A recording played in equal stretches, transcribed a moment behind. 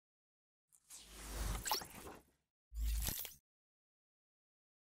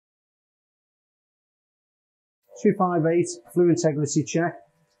258 flue integrity check.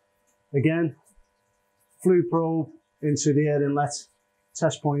 Again, flue probe into the air inlet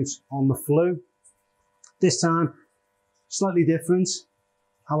test point on the flue. This time, slightly different.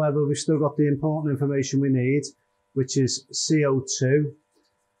 However, we've still got the important information we need, which is CO2.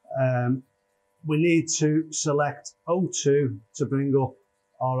 We need to select O2 to bring up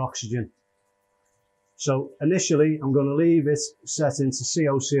our oxygen. So initially, I'm going to leave it set into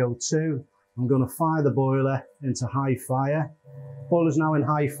CO2. I'm going to fire the boiler into high fire. Boiler's now in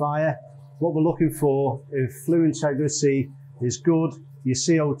high fire. What we're looking for, if flue integrity is good, your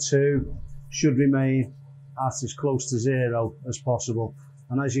CO2 should remain at as close to 0 as possible.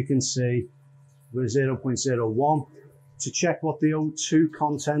 And as you can see, we're 0.01. To check what the O2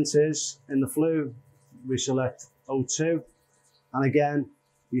 content is in the flue, we select O2. And again,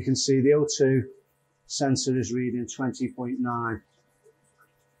 you can see the O2 sensor is reading 20.9.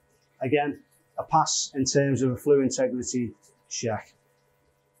 Again, a pass in terms of a flue integrity check.